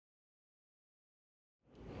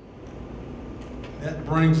That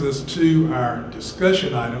brings us to our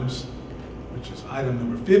discussion items, which is item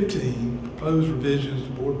number 15, proposed revisions to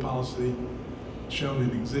board policy shown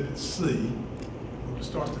in Exhibit C. We'll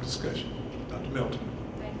start the discussion. Dr. Milton.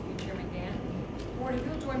 Thank you, Chairman Gann. Board, if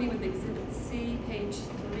you'll join me with Exhibit C, page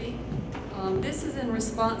 3. This is in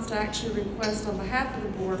response to actually a request on behalf of the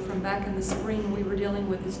board from back in the spring. We were dealing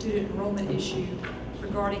with the student enrollment issue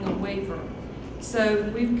regarding a waiver. So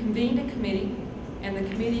we've convened a committee, and the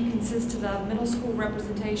committee consisted of middle school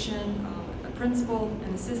representation, a principal,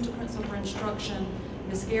 an assistant principal for instruction,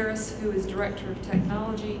 Ms. Garris, who is director of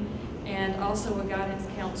technology, and also a guidance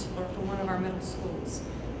counselor for one of our middle schools.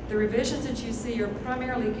 The revisions that you see are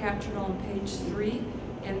primarily captured on page 3,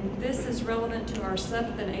 and this is relevant to our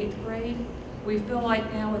 7th and 8th grade. We feel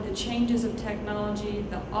like now with the changes of technology,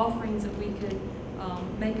 the offerings that we could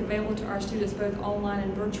make available to our students both online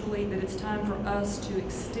and virtually, that it's time for us to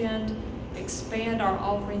expand our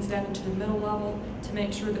offerings down into the middle level to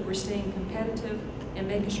make sure that we're staying competitive and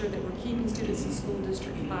making sure that we're keeping students in school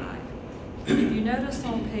district 5. If you notice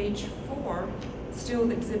on page 4, still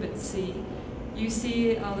with Exhibit C, you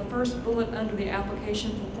see the first bullet under the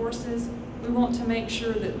application for courses. We want to make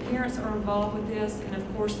sure that parents are involved with this, and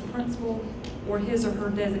of course the principal or his or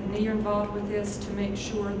her designee are involved with this to make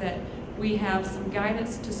sure that we have some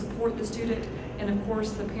guidance to support the student, and of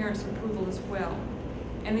course the parents' approval as well.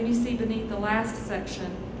 And then you see beneath the last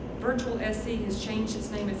section, Virtual SC has changed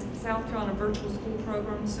its name. It's South Carolina Virtual School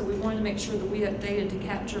Program, so we wanted to make sure that we updated to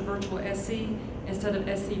capture Virtual SC instead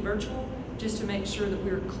of SC Virtual, just to make sure that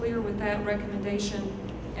we were clear with that recommendation,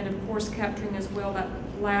 and of course capturing as well that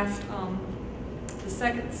last, the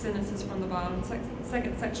second sentences from the bottom,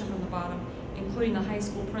 second section from the bottom, including the high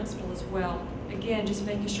school principal as well. Again, just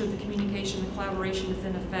making sure the communication and collaboration is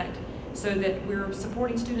in effect so that we're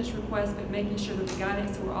supporting students' requests, but making sure that the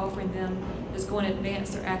guidance that we're offering them is going to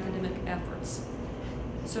advance their academic efforts.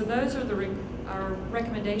 So those are our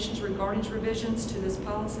recommendations regarding revisions to this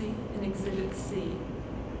policy in Exhibit C. Do you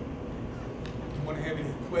want to have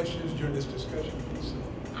any questions during this discussion?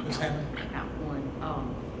 Ms. Hammond? I got one.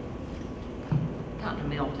 Dr.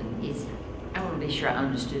 Milton, I want to be sure I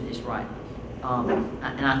understood this right. And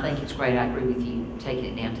I think it's great. I agree with you taking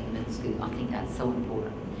it down to the middle school. I think that's so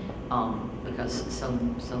important because so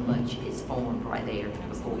much is formed right there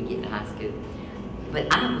before we get to high school.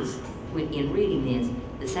 But in reading this,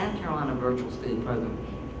 the South Carolina Virtual School Program,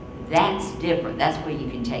 that's different. That's where you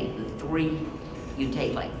can take the 3. You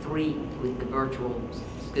take like 3 with the virtual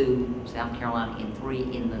school, South Carolina, and 3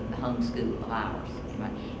 in the home school of ours.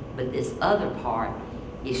 Right? But this other part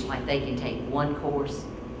is like they can take 1 course,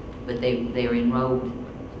 but they're enrolled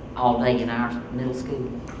all day in our middle school.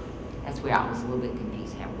 That's where I was a little bit confused.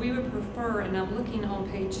 We would prefer, and I'm looking on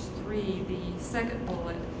page 3, the second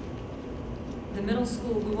bullet, the middle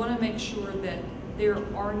school, we want to make sure that there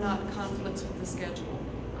are not conflicts with the schedule.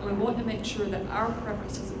 And we want to make sure that our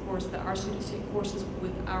preferences, of course, that our students take courses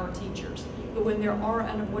with our teachers. But when there are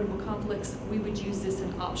unavoidable conflicts, we would use this as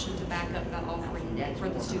an option to back up that offering for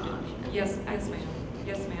the student. Yes, yes, ma'am.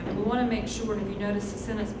 Yes, ma'am. And we want to make sure, and if you notice the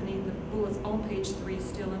sentence beneath the bullets on page 3,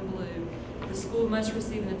 still in blue, the school must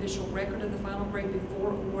receive an official record of the final grade before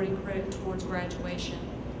awarding credit towards graduation.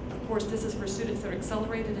 Of course, this is for students that are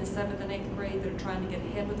accelerated in 7th and 8th grade that are trying to get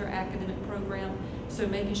ahead with their academic program. So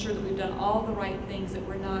making sure that we've done all the right things, that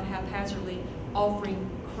we're not haphazardly offering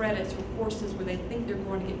credits or courses where they think they're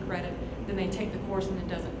going to get credit, then they take the course and it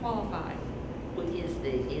doesn't qualify. Well, is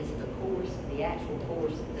the course, the actual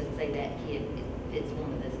course, let's say that kid fits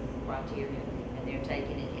one of this criteria and they're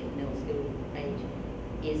taking it at middle school age,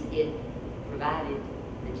 is it provided,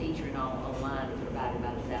 the teacher and all online is provided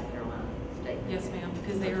by the South Carolina State? Yes, ma'am,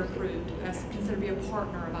 because they are approved. That's considered to be a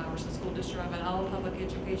partner of ours, the school district, and all public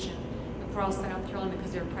education across South Carolina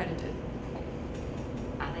because they're accredited.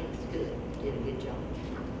 I think it's good. You did a good job.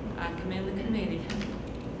 I commend the committee.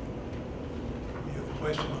 Any other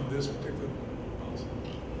question on this particular policy?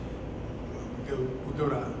 We'll go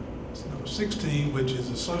to number 16, which is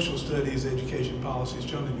the social studies education policy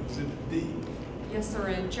shown in Exhibit D. Yes, sir.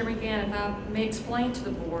 And Chairman Gann, if I may explain to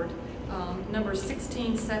the board, numbers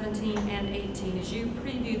 16, 17, and 18, as you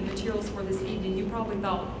preview the materials for this evening, you probably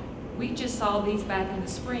thought, we just saw these back in the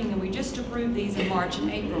spring and we just approved these in March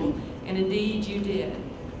and April, and indeed you did.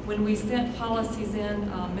 When we sent policies in,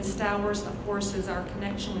 Ms. Stowers, of course, is our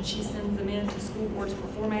connection when she sends them in to school boards for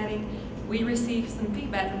formatting. We received some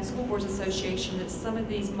feedback from the School Boards Association that some of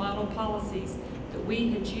these model policies that we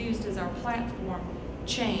had used as our platform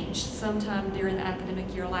changed sometime during the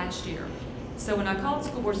academic year last year. So when I called the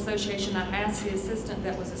School Boards Association, I asked the assistant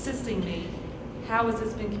that was assisting me, how has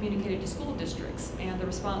this been communicated to school districts? And the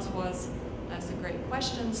response was, That's a great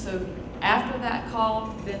question. So after that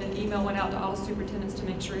call, then an email went out to all superintendents to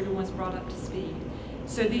make sure everyone's brought up to speed.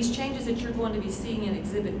 So these changes that you're going to be seeing in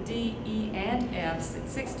Exhibit D, E, and F,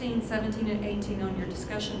 16, 17, and 18 on your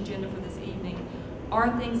discussion agenda for this evening,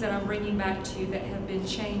 are things that I'm bringing back to you that have been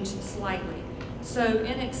changed slightly. So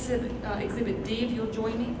in Exhibit D, if you'll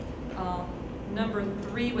join me, number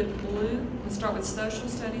 3 with blue, we'll start with social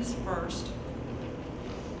studies first.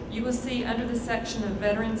 You will see under the section of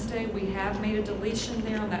Veterans Day, we have made a deletion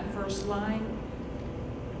there on that first line.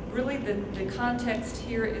 Really, the context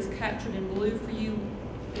here is captured in blue for you.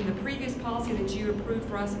 In the previous policy that you approved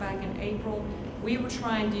for us back in April, we were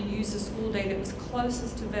trying to use a school day that was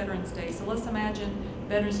closest to Veterans Day. So let's imagine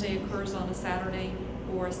Veterans Day occurs on a Saturday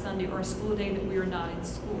or a Sunday, or a school day that we are not in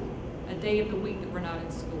school, a day of the week that we're not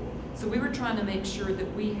in school. So we were trying to make sure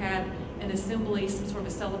that we had an assembly, some sort of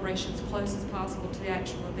a celebration as close as possible to the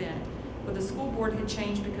actual event. But the school board had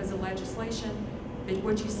changed because of legislation. That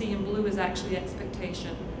what you see in blue is actually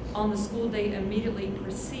expectation on the school day immediately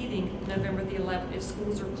preceding November the 11th if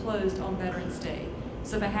schools are closed on Veterans Day.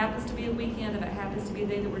 So if it happens to be a weekend, if it happens to be a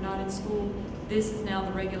day that we're not in school, this is now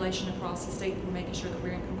the regulation across the state that we're making sure that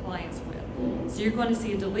we're in compliance with. So you're going to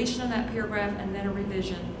see a deletion in that paragraph and then a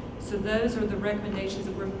revision. So those are the recommendations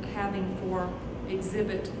that we're having for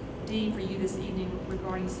Exhibit D for you this evening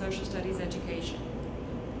regarding social studies education.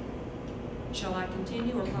 Shall I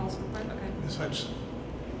continue or pause for questions? Okay. Ms. Hutchinson.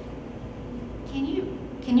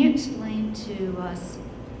 Can you explain to us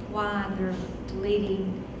why they're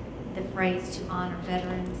deleting the phrase "to honor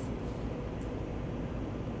veterans"?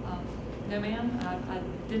 No, ma'am. I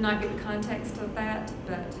did not get the context of that,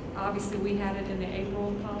 but obviously we had it in the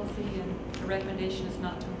April policy, and the recommendation is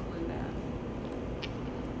not to include that.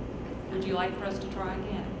 Would you like for us to try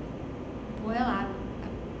again? Well,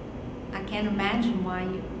 I can't imagine why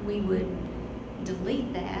we would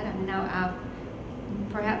delete that. I mean,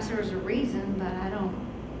 perhaps there's a reason, but I don't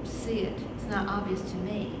see it. It's not obvious to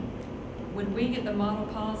me. When we get the model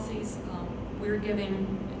policies, we're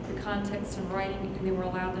giving the context in writing, and then we're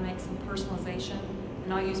allowed to make some personalization.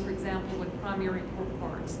 And I'll use, for example, with primary report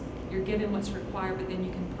cards. You're given what's required, but then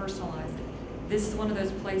you can personalize it. This is one of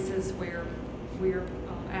those places where we're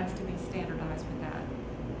asked to be standardized with that.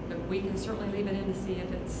 But we can certainly leave it in to see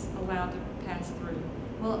if it's allowed to pass through.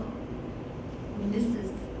 Well, I mean, this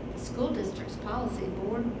is the school district's policy. The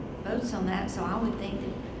board votes on that, so I would think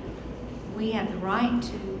that we have the right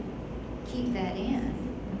to keep that in.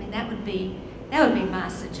 I mean, that would be my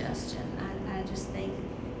suggestion. I just think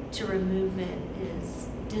to remove it is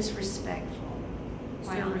disrespectful.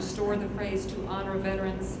 So restore the phrase "to honor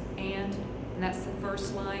veterans" and that's the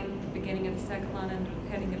first line, beginning of the second line under the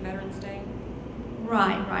heading of Veterans Day?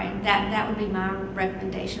 Right. That would be my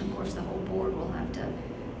recommendation. Of course, the whole board will have to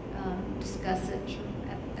discuss it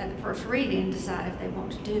at the first reading and decide if they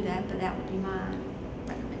want to do that, but that would be my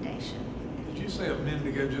recommendation. Did you say a minute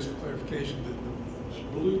ago, just for clarification, that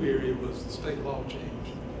the blue area was the state law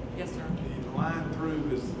change? Yes, sir. The line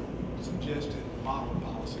through is the suggested model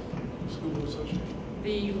policy from the school board association?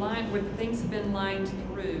 The line where things have been lined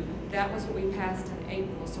through, that was what we passed in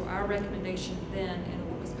April. So our recommendation then,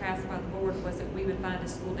 and what was passed by the board, was that we would find a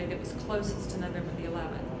school day that was closest to November the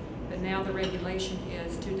 11th. But now the regulation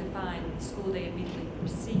is to define the school day immediately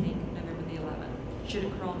preceding November the 11th. Should it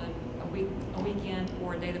occur on a weekend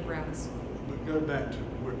or a day that we're out of school. But go back to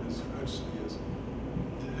where Ms. Hutchinson is.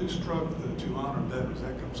 Who struck the "to honor veterans"?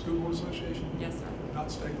 That comes school board association? Yes, sir.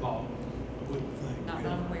 Not state law, I wouldn't think. Not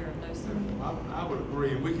that I'm aware of, no, sir. I would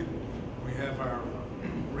agree, and we have our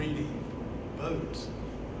reading votes.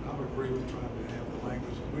 I would agree with trying to have the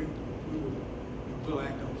language. We'll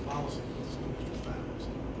act on policy for the school district times.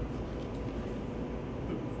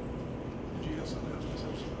 Did you have something else, Ms.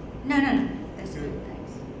 Hutchinson? No. That's good.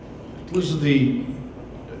 Thanks.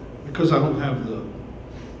 Because I don't have the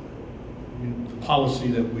policy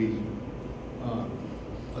that we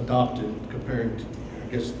adopted comparing to, I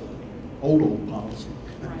guess, the old policy.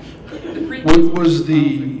 Right. Was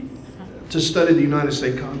to study the United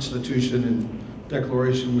States Constitution and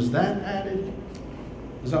Declaration, was that added?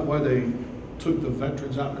 Is that why they took the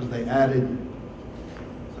veterans out? Because they added,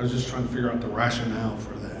 I was just trying to figure out the rationale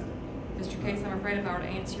for that. Mr. Case, I'm afraid if I were to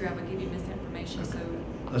answer you, I would give you misinformation, so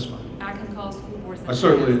That's fine. I can call school boards. I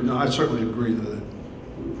certainly agree that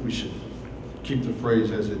we should keep the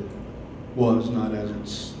phrase as it was, not as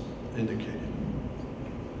it's indicated.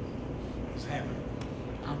 It's happened.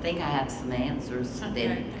 I think I have some answers Okay.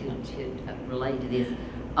 that could relate to this.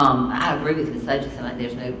 I agree with Ms. Hutchinson.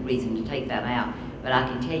 There's no reason to take that out, but I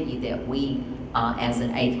can tell you that we, as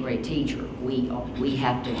an 8th grade teacher, we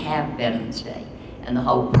have to have Veterans Day, and the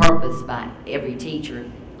whole purpose by every teacher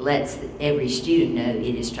lets every student know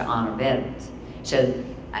it is to honor veterans. So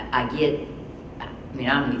I mean,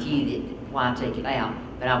 I'm with you that why take it out,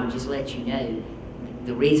 but I would just let you know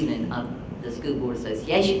the reasoning of the School Board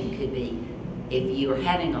Association could be if you are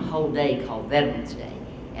having a whole day called Veterans Day,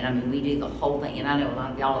 and I mean, we do the whole thing, and I know a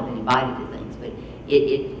lot of y'all have been invited to things, but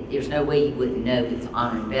there's no way you wouldn't know it's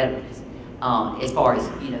honoring veterans. As far as,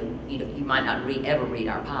 you might not ever read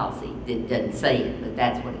our policy that doesn't say it, but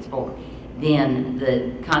that's what it's for. Then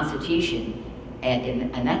the Constitution,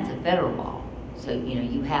 and that's a federal law, so,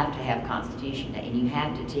 you have to have Constitution Day, and you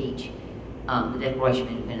have to teach the Declaration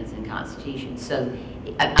of Independence and Constitution. So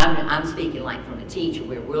I'm speaking like from a teacher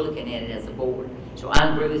where we're looking at it as a board. So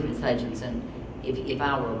I agree with Ms. Hutchinson. If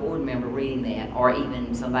I were a board member reading that, or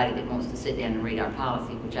even somebody that wants to sit down and read our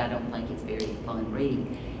policy, which I don't think is very fun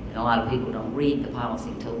reading, and a lot of people don't read the policy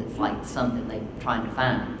until it's like something they're trying to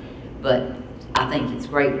find. But I think it's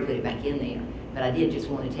great to put it back in there. But I did just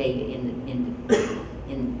want to tell you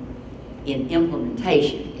in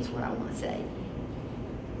implementation is what I want to say.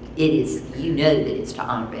 It is, that it's to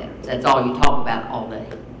honor veterans. That's all you talk about all day,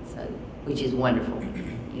 so, which is wonderful.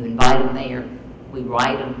 You invite them there, we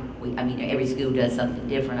write them. Every school does something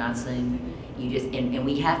different, I assume. And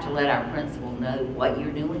we have to let our principal know what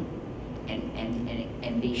you're doing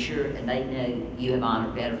and be sure that they know you have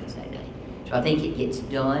honored veterans that day. So I think it gets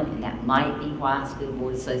done, and that might be why School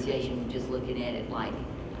Board Association was just looking at it like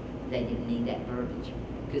they didn't need that verbiage,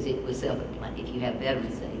 because it was self-explanatory. If you have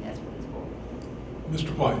Veterans Day, that's what it's for.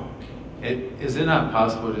 Mr. White. Is it not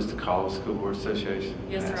possible just to call the School Board Association?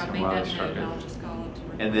 Yes, sir, I made that note, and I'll just call it.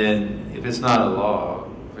 And then if it's not a law,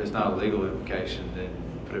 if it's not a legal implication, then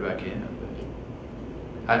put it back in.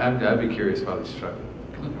 But I'd be curious why they struck it,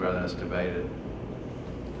 rather than us debate it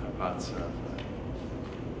about stuff.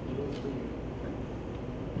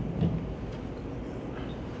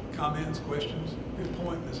 Comments, questions? Good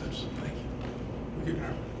point, Ms. Hutchinson. Thank you. We're getting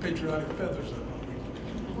our patriotic feathers up, aren't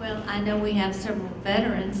we? Well, I know we have several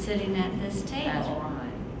veterans sitting at this table. That's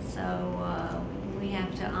right. So we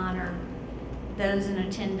have to honor those in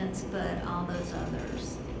attendance, but all those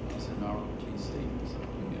others. It's an ROTC, so,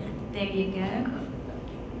 There you go.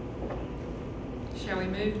 Shall we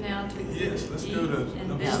move now to Exhibit Yes, let's E? go to And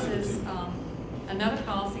number this 17. is another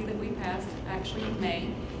policy that we passed actually in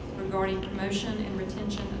May regarding promotion and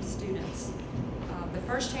retention of students. The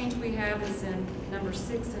first change we have is in number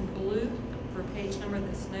 6 in blue for page number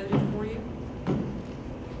that's noted for you.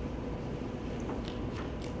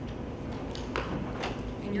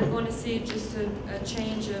 And you're going to see just a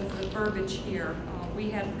change of the verbiage here.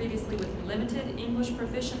 We had previously with limited English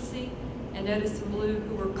proficiency, and notice in blue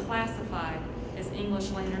who were classified as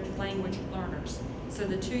English language learners. So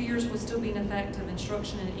the 2 years will still be in effect of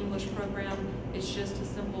instruction in an English program. It's just a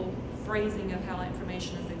simple phrasing of how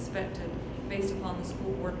information is expected based upon the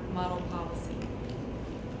school board model policy.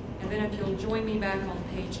 And then if you'll join me back on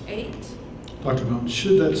page 8. Dr. Bowman,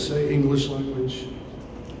 should that say English language?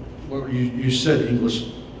 Well, you said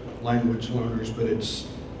English language learners, but it's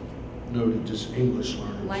noted just English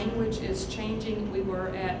learners. Language is changing. We were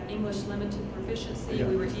at English limited proficiency. Yeah,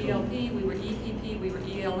 We were that's cool. ELP, we were EPP, we were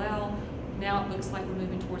ELL. Now it looks like we're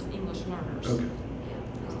moving towards English learners. Okay.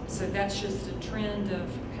 So that's just a trend of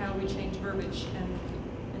how we change verbiage and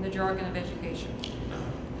in the jargon of education.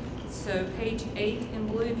 So page 8 in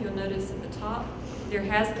blue, if you'll notice at the top, there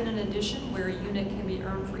has been an addition where a unit can be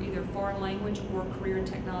earned for either foreign language or career and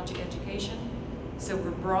technology education. So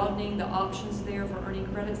we're broadening the options there for earning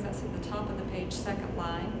credits. That's at the top of the page, second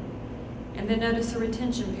line. And then notice a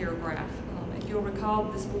retention paragraph. If you'll recall,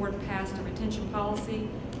 this board passed a retention policy,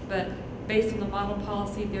 but based on the model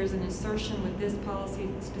policy, there's an insertion with this policy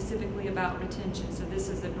specifically about retention. So this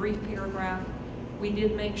is a brief paragraph. We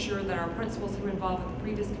did make sure that our principals who were involved with the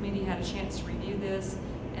previous committee had a chance to review this,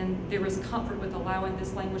 and there was comfort with allowing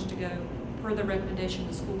this language to go per the recommendation of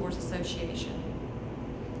the School Boards Association.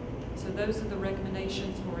 So those are the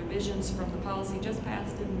recommendations for revisions from the policy just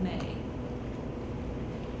passed in May.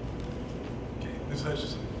 Okay, Ms.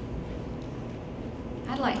 Hutchinson.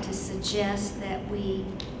 I'd like to suggest that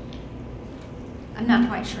I'm not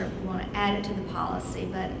quite sure if we want to add it to the policy,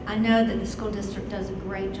 but I know that the school district does a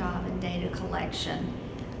great job in data collection.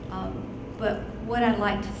 But what I'd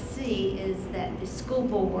like to see is that the school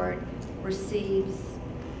board receives,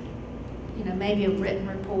 maybe a written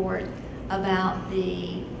report about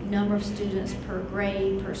the number of students per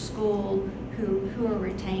grade, per school, who are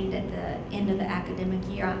retained at the end of the academic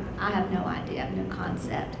year. I have no idea, I have no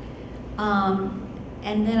concept.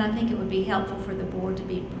 And then I think it would be helpful for the board to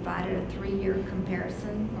be provided a 3-year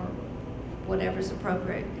comparison or whatever's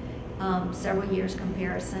appropriate, several years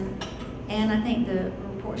comparison. And I think the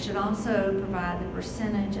report should also provide the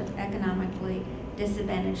percentage of economically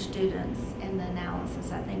disadvantaged students in the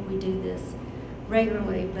analysis. I think we do this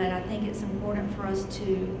regularly, but I think it's important for us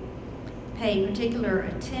to pay particular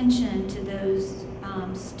attention to those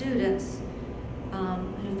students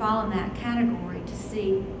who fall in that category to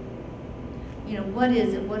see, you know, what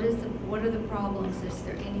is it? What are the problems? Is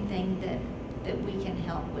there anything that we can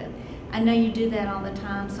help with? I know you do that all the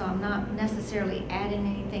time, so I'm not necessarily adding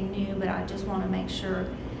anything new, but I just want to make sure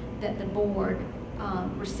that the board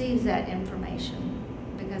receives that information,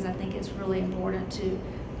 because I think it's really important to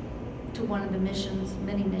one of the missions,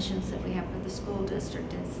 many missions that we have for the school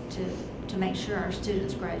district, is to make sure our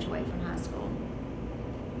students graduate from high school.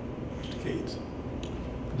 Kate.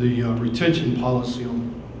 The retention policy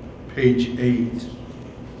on page 8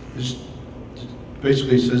 is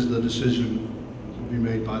basically says the decision will be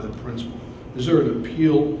made by the principal. Is there an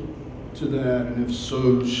appeal to that, and if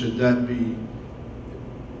so, should that be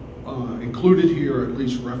included here or at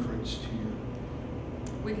least referenced here?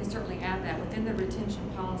 We can certainly add that. Within the retention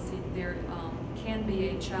policy, there can be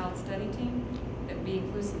a child study team that would be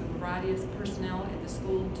inclusive of a variety of personnel at the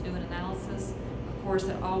school to do an analysis. Of course,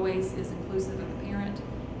 it always is inclusive of a parent.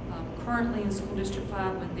 Currently in School District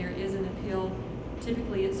 5, when there is an appeal,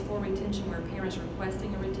 typically it's for retention where a parent is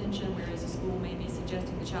requesting a retention, whereas a school may be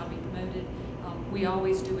suggesting the child be promoted. We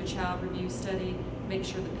always do a child review study, make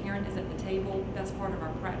sure the parent is at the table. That's part of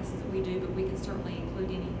our practices that we do, but we can certainly include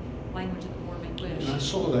any language that the board may wish. And I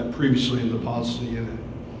saw that previously in the policy, and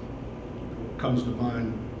it comes to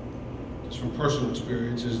mind just from personal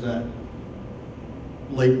experience is that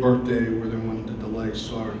late birthday where they wanted to delay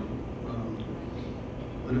start.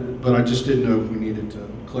 But I just didn't know if we needed to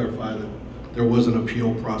clarify that there was an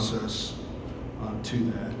appeal process to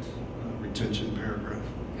that retention paragraph.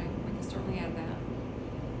 Okay, we can certainly add that.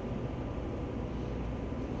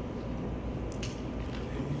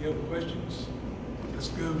 Any other questions? Let's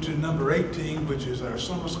go to number 18, which is our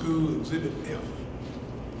summer school exhibit F.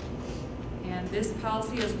 And this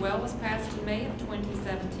policy as well was passed in May of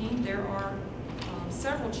 2017. There are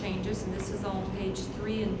several changes, and this is on page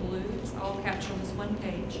 3 in blue. It's all captured on this one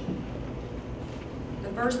page. The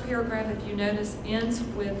first paragraph, if you notice, ends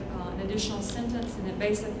with an additional sentence, and it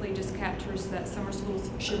basically just captures that summer schools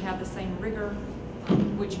should have the same rigor,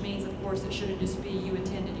 which means, of course, it shouldn't just be you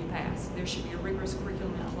attended, you passed. There should be a rigorous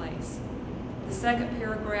curriculum in place. The second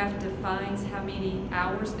paragraph defines how many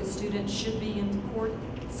hours a student should be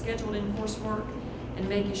scheduled in coursework, and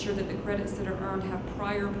making sure that the credits that are earned have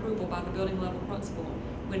prior approval by the building level principal.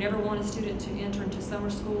 We never want a student to enter into summer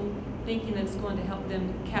school thinking that it's going to help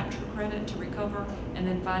them capture credit to recover, and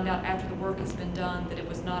then find out after the work has been done that it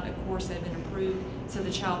was not a course that had been approved, so the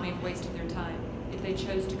child may have wasted their time if they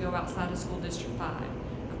chose to go outside of School District 5.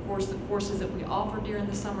 Of course, the courses that we offer during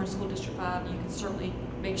the summer in School District 5, you can certainly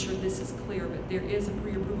make sure this is clear, but there is a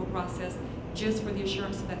pre-approval process just for the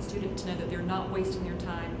assurance of that student to know that they're not wasting their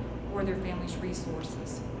time or their family's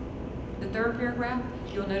resources. The third paragraph,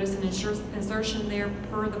 you'll notice an insertion there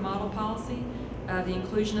per the model policy, the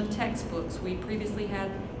inclusion of textbooks. We previously had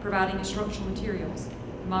providing instructional materials.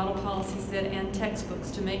 The model policy said and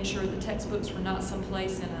textbooks, to make sure the textbooks were not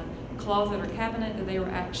someplace in a closet or cabinet, that they were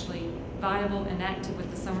actually viable and active with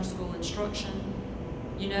the summer school instruction.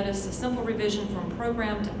 You notice a simple revision from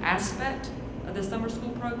program to aspect of the summer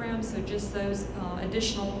school program, so just those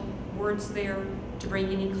additional words there to bring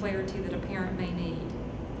any clarity that a parent may need.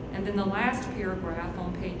 And then the last paragraph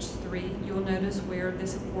on page 3, you'll notice where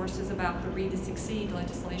this, of course, is about the Read to Succeed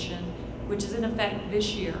legislation, which is in effect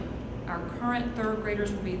this year. Our current third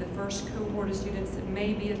graders will be the first cohort of students that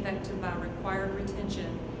may be affected by required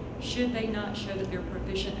retention should they not show that they're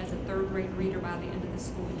proficient as a third grade reader by the end of the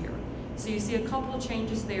school year. So you see a couple of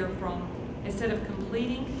changes there from, instead of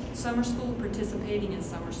completing summer school, participating in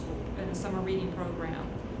summer school, in a summer reading program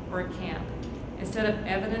or a camp. Instead of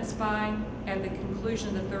evidence by at the conclusion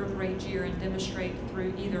of the third grade year and demonstrate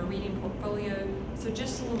through either a reading portfolio. So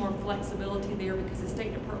just a little more flexibility there, because the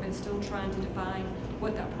State Department is still trying to define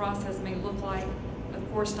what that process may look like.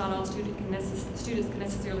 Of course, not all students can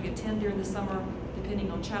necessarily attend during the summer, depending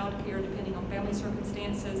on child care, depending on family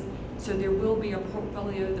circumstances. So there will be a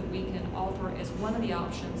portfolio that we can offer as one of the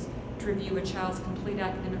options to review a child's complete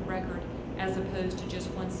academic record, as opposed to just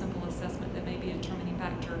one simple assessment that may be a determining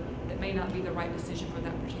factor that may not be the right decision for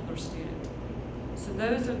that particular student. So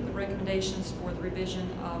those are the recommendations for the revision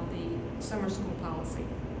of the summer school policy.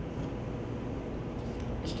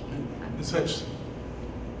 Ms. Hutchinson.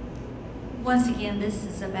 Once again, this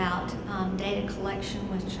is about data collection,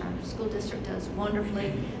 which our school district does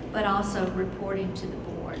wonderfully, but also reporting to the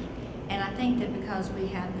board. And I think that because we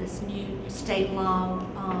have this new state law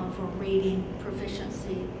for reading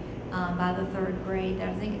proficiency by the 3rd grade, that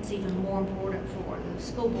I think it's even more important for the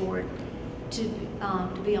school board to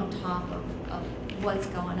be on top of what's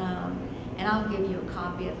going on. And I'll give you a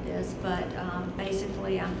copy of this, but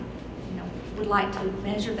basically I would like to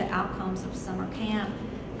measure the outcomes of summer camp,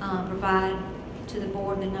 provide to the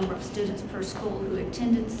board the number of students per school who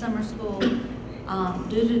attended summer school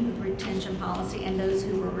due to the retention policy, and those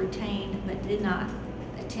who were retained but did not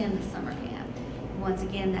attend the summer camp. Once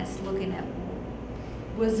again, that's looking at,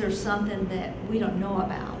 was there something that we don't know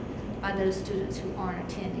about by those students who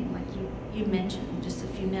aren't attending, like you mentioned just a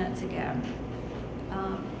few minutes ago,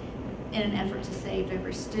 in an effort to save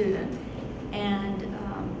every student. And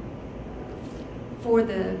for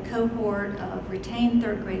the cohort of retained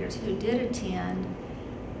 3rd graders who did attend,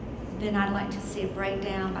 then I'd like to see a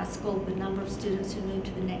breakdown by school of the number of students who moved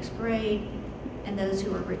to the next grade and those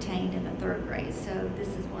who were retained in the 3rd grade. So this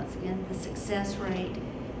is once again the success rate.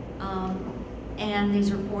 And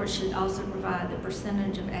these reports should also provide the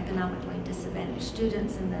percentage of economically disadvantaged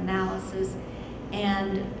students in the analysis.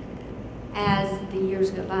 And as the years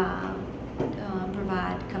go by,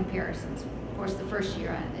 provide comparisons. Of course, the first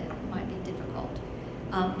year it might be difficult.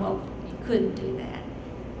 Well, you couldn't do that.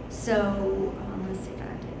 So let's see if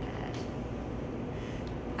I did that.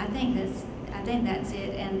 I think that's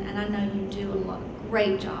it. And I know you do a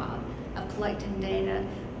great job of collecting data,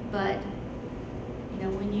 but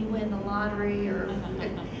when you win the lottery or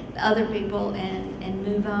other people and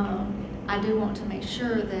move on, I do want to make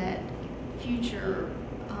sure that future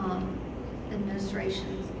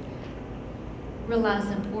administrations realize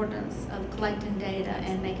the importance of collecting data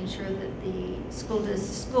and making sure that the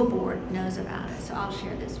school board knows about it. So I'll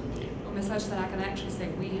share this with you. Well, Ms. Hutchinson, I can actually say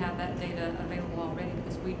we have that data available already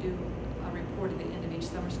because we do a report at the end of each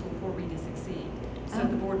summer school for Read to Succeed. So if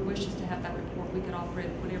the board wishes to have that report, we could offer it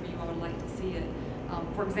whenever you all would like to see it.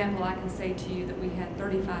 For example, I can say to you that we had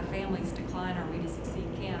 35 families decline our Read to Succeed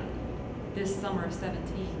camp this summer of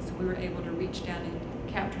 17. So we were able to reach down and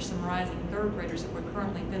capture some rising 3rd graders that were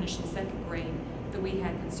currently finishing 2nd grade that we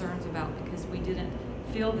had concerns about because we didn't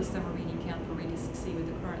fill the summer reading camp for Read to Succeed with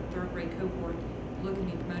the current 3rd grade cohort looking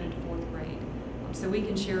to be promoted to 4th grade. So we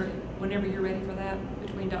can share it whenever you're ready for that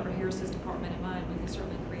between Dr. Harris's department and mine. We can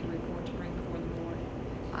certainly create a report to bring before the board.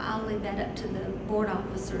 I'll leave that up to the board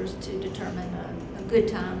officers to determine a good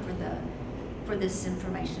time for this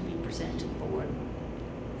information to be presented to the board.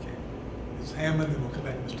 Okay. Ms. Hammond, and we'll come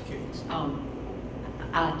back to Mr. Cates.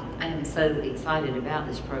 I am so excited about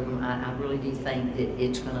this program. I really do think that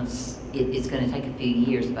it's going to take a few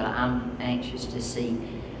years, but I'm anxious to see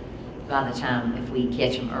by the time, if we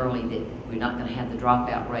catch them early, that we're not going to have the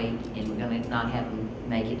dropout rate and we're going to not have them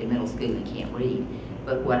make it to middle school and can't read.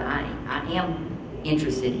 But what I am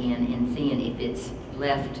interested in seeing if it's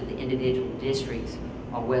left to the individual districts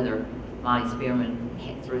or whether my experiment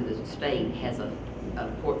through the state has a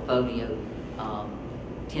portfolio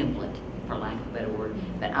template, for lack of a better word.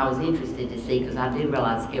 But I was interested to see, because I do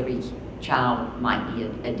realize every child might be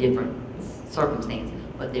a different circumstance,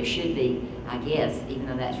 but there should be, I guess, even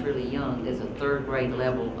though that's really young, there's a 3rd grade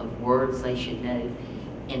level of words they should know.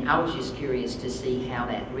 And I was just curious to see how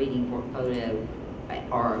that reading portfolio,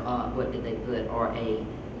 or what did they put, or a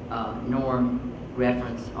norm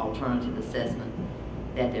reference alternative assessment,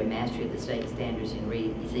 that their mastery of the state standards in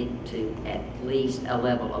reading is equal to at least a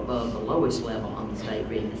level above the lowest level on the state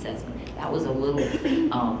reading assessment. That was a little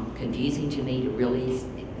confusing to me to really,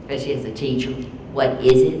 especially as a teacher, what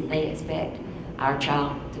is it they expect our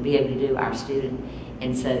child to be able to do, our student?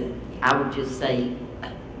 And so I would just say,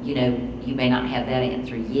 you may not have that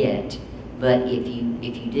answer yet, but if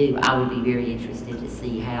you do, I would be very interested to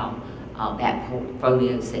see how that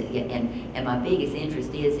portfolio set. And my biggest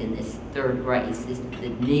interest is in this 3rd grade.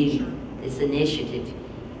 This initiative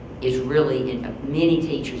is really, many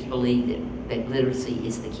teachers believe that literacy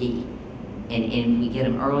is the key. And if we get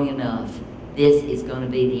them early enough, this is going to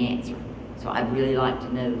be the answer. So I'd really like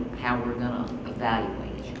to know how we're going to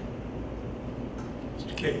evaluate it.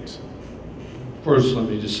 Mr. Cates. First, let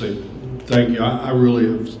me just say thank you. I really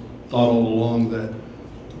have thought all along that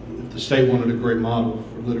if the state wanted a great model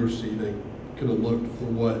for literacy, they could have looked for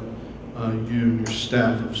what you and your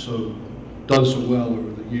staff have done so well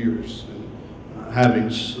over the years. And having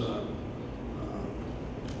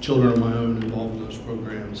children of my own involved in those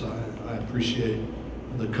programs, I appreciate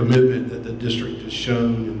the commitment that the district has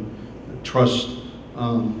shown and trust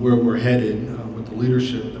where we're headed with the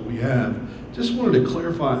leadership that we have. Just wanted to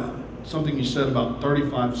clarify something you said about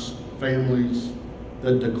 35 families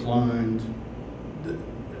that declined.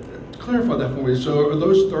 Clarify that for me. So are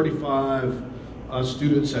those 35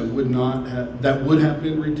 students that would have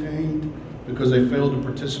been retained because they failed to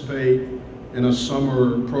participate in a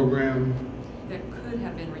summer program? That could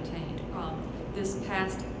have been retained. This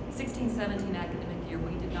past 16-17 academic year,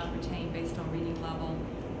 we did not retain based on reading level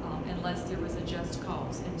unless there was a just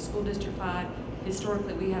cause. In School District 5,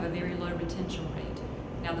 historically, we have a very low retention rate.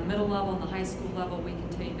 Now, the middle level and the high school level, we can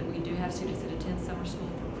tell you that we do have students that attend summer school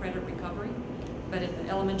for credit recovery. But at the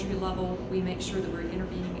elementary level, we make sure that we're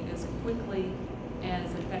intervening as quickly and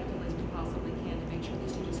as effectively as we possibly can to make sure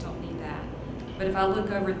these students don't need that. But if I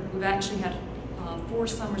look over, we've actually had 4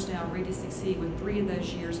 summers now Read to Succeed, with 3 of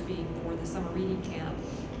those years being for the summer reading camp.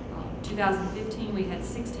 2015, we had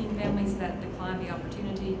 16 families that declined the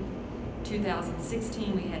opportunity.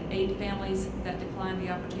 2016, we had 8 families that declined the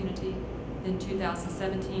opportunity. Then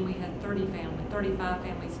 2017, we had 35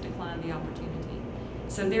 families decline the opportunity.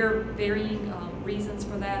 So there are varying reasons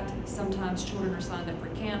for that. Sometimes children are signed up for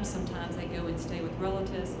camps, sometimes they go and stay with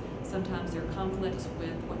relatives, sometimes there are conflicts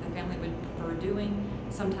with what the family would prefer doing,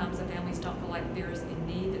 sometimes the families don't feel like there's a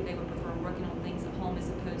need, that they would prefer working on things at home as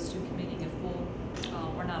opposed to committing a full,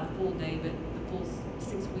 or not a full day, but the full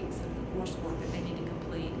 6 weeks of the coursework that they need to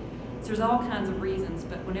complete. So there's all kinds of reasons,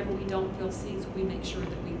 but whenever we don't fill seats, we make sure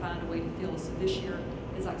that we find a way to fill. So this year,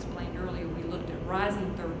 as I explained earlier, we looked at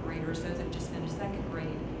rising 3rd graders, those that just finished 2nd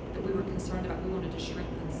grade, that we were concerned about. We wanted to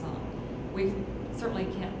strengthen some. We certainly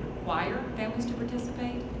can't require families to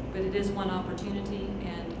participate, but it is one opportunity.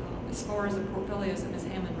 And as far as the portfolios that Ms.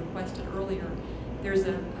 Hammond requested earlier, there's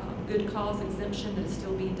a good cause exemption that is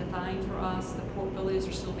still being defined for us. The portfolios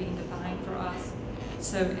are still being defined for us.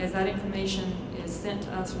 So as that information is sent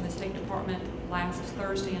to us from the State Department last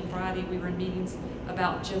Thursday and Friday, we were in meetings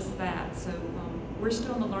about just that. So we're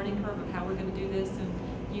still in the learning curve of how we're going to do this, and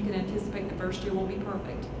you can anticipate the first year won't be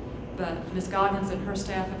perfect. But Ms. Goggins and her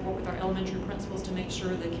staff have worked with our elementary principals to make sure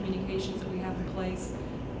the communications that we have in place.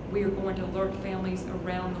 We are going to alert families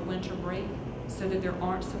around the winter break so that there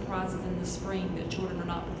aren't surprises in the spring that children are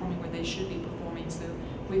not performing where they should be performing. So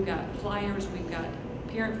we've got flyers, we've got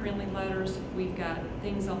parent-friendly letters, we've got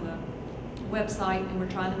things on the website, and we're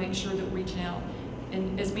trying to make sure that we're reaching out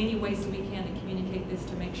in as many ways as we can to communicate this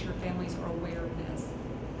to make sure families are aware of this.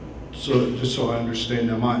 So just so I understand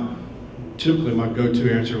now, typically my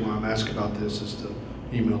go-to answer when I'm asked about this is to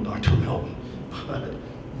email Dr. Melton. But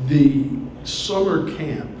the summer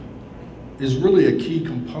camp is really a key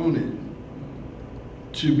component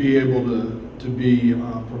to be able to be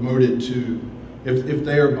promoted to, if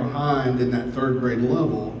they are behind in that 3rd grade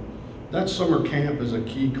level, that summer camp is a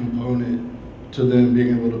key component to them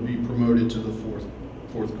being able to be promoted to the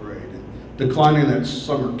fourth grade. And declining that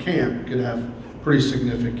summer camp could have pretty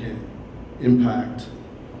significant impact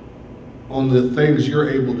on the things you're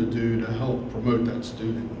able to do to help promote that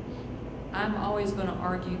student. I'm always going to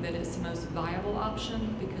argue that it's the most viable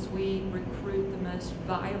option because we recruit the most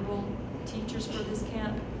viable teachers for this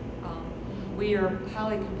camp. We are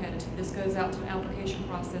highly competitive. This goes out to an application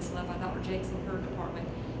process led by Dr. Jakes and her department,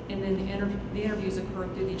 and then the interviews occur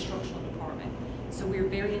through the instructional department. So we're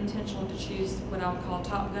very intentional to choose what I would call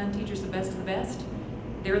top gun teachers, the best of the best.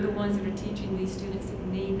 They're the ones that are teaching these students that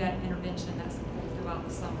need that intervention and that support throughout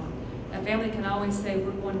the summer. A family can always say,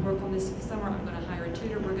 we're going to work on this this summer, I'm going to hire a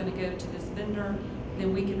tutor, we're going to go to this vendor,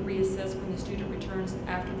 then we can reassess when the student returns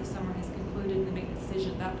after the summer has concluded and make a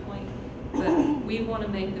decision at that point. But we want to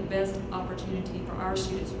make the best opportunity for our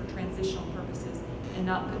students for transitional purposes and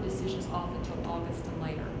not put decisions off until August and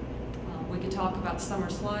later. We could talk about summer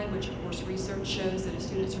slide, which of course research shows that if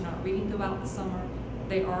students are not reading throughout the summer,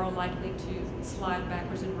 they are likely to slide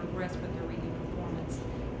backwards and regress with their reading performance.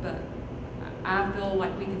 But I feel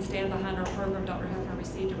like we can stand behind our program. Dr. Hefner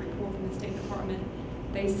received a report from the State Department.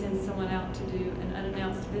 They send someone out to do an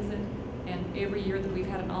unannounced visit, and every year that we've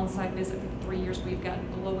had an on-site visit for 3 years, we've gotten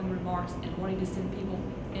glowing remarks and wanting to send people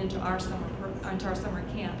into our summer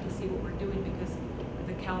camp to see what we're doing because of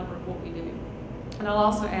the caliber of what we do. And I'll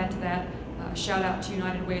also add to that, shout out to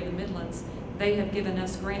United Way of the Midlands. They have given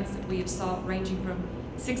us grants that we have sought ranging from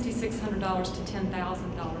 $6,600 to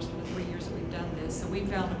 $10,000 for the 3 years that we've done this. So we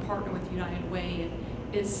found a partner with United Way, and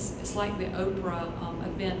it's like the Oprah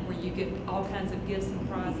event where you get all kinds of gifts and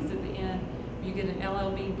prizes at the end. You get an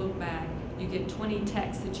LLB book bag. You get 20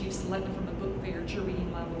 texts that you've selected from a book fair at your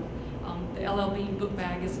reading level. The LLB book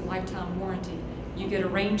bag is a lifetime warranty. You get a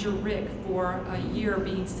Ranger Rick for a year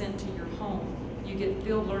being sent to your home. You get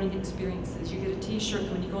field learning experiences. You get a t-shirt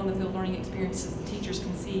that when you go on the field learning experiences, the teachers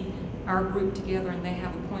can see our group together and they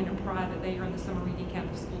have a point of pride that they are in the summer reading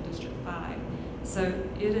camp of School District 5. So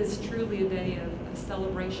it is truly a day of of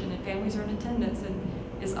celebration, and families are in attendance, and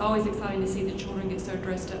it's always exciting to see the children get so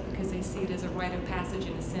dressed up because they see it as a rite of passage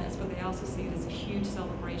in a sense, but they also see it as a huge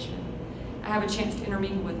celebration. I have a chance to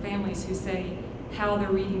intermingle with families who say how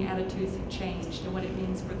their reading attitudes have changed and what it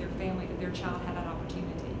means for their family that their child had that opportunity.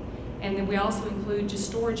 And then we also include just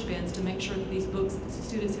storage bins to make sure that these books that the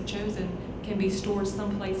students have chosen can be stored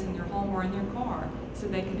someplace in their home or in their car so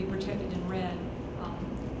they can be protected and read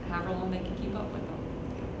however long they can keep up with them.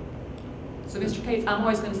 So, Mr. Cates, I'm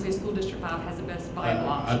always going to say School District 5 has the best Bible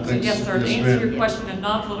option. So, yes, sir, to answer your question in a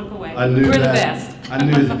non-political way, I knew we're that. the best. I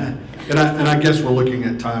knew that. And I guess we're looking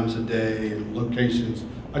at times a day and locations.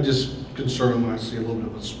 I'm just concerned when I see a little bit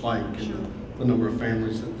of a spike in the number of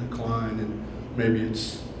families that decline, and maybe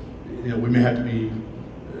it's, we may have to be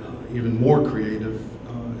even more creative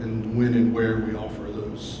in when and where we offer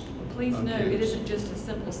those. Please know, it kids. isn't just a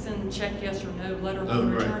simple send, check yes or no, letter, Oh,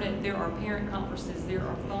 right. return it. There are parent conferences, there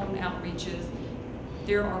are phone outreaches,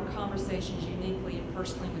 there are conversations uniquely and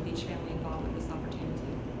personally with each family involved with this opportunity.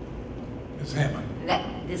 Ms.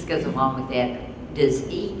 Hammond? This goes along with that. Does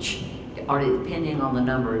each, or depending on the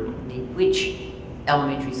number, which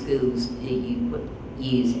elementary schools do you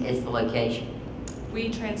use as the location? We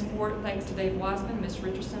transport, thanks to Dave Wiseman, Ms.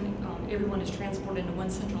 Richardson, everyone is transported into one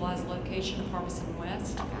centralized location of Harbison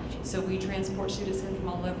West. So we transport students in from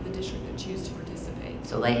all over the district that choose to participate.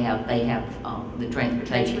 So they have the transportation.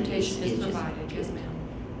 Transportation is just- provided, yes, ma'am.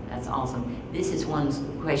 That's awesome. This is one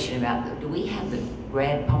question about, do we have the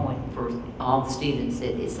grad point for all the students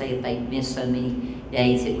that say if they miss so many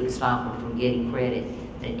days, it would stop them from getting credit,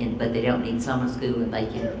 but they don't need summer school and they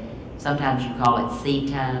can, sometimes you call it seed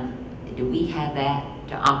time. Do we have that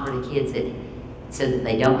to offer to kids so that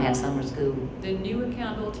they don't have summer school? The new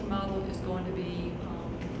accountability model is going to be,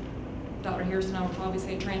 Dr. Harrison, I would probably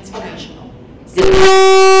say transformational.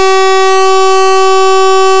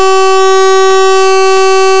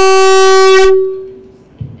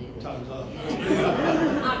 Time's up. I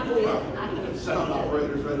quit. Sound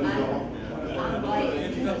operators ready to go. I'm glad.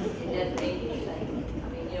 It doesn't mean anything. I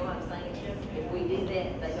mean, you know what I'm saying? If we do that,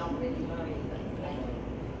 they don't really know anything.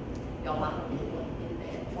 Y'all like to do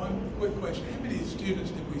that? One quick question. How many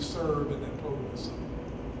students did we serve in that program this summer?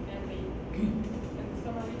 And the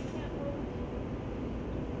summer reading camp program?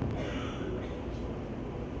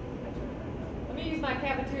 Let me use my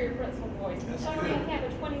cafeteria principal voice. That's Summer good. reading camp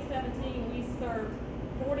in 2017, we served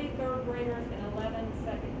 40 third graders and 11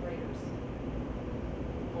 second graders.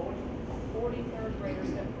 40 third graders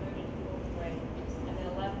that were moving to fourth grade, and then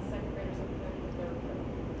 11 second graders that were moving to third grade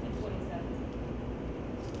in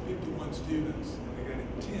 2017. 51 students, and they got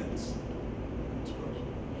intense instruction.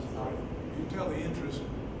 That's great. You tell the interest,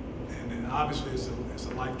 and then obviously it's a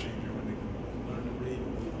life changer when they can learn to read.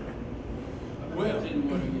 Well, I didn't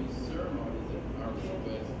want to get ceremonies at our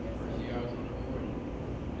request. First year I was on the board,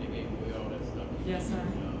 they gave away all that stuff. Yes, sir. I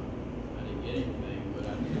didn't get anything, but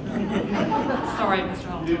I did. Sorry, Mr.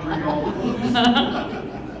 Hall.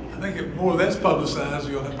 I think if more of that's publicized,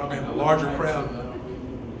 you'll probably have a larger crowd.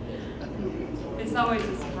 It's always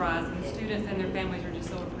a surprise, and the students and their families are just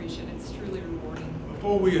so appreciative. It's truly rewarding.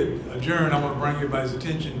 Before we adjourn, I want to bring everybody's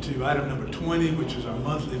attention to item number 20, which is our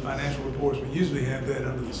monthly financial reports. We usually have that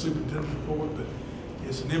under the superintendent's report, but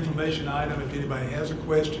it's an information item. If anybody has a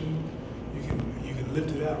question, you can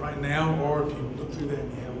lift it out right now, or if you look through that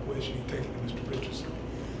and you have a question, you can take it to Mr. Richardson.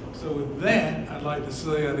 So with that, I'd like to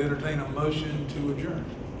say I'd entertain a motion to adjourn.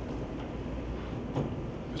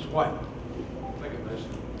 Mr. White. Take a motion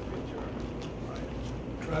to adjourn. All right.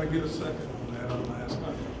 Try to get a second on that on last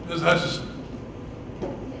night. Ms. Hutchison.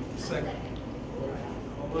 Second.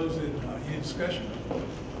 All those in, any discussion?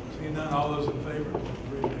 Seeing none, all those in favor,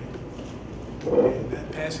 raise your hand. And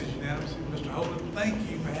that passes unanimously. Mr. Holden, thank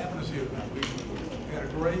you for having us here tonight. We had a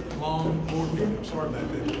great, long board meeting. I'm sorry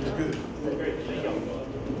about that, but it was good.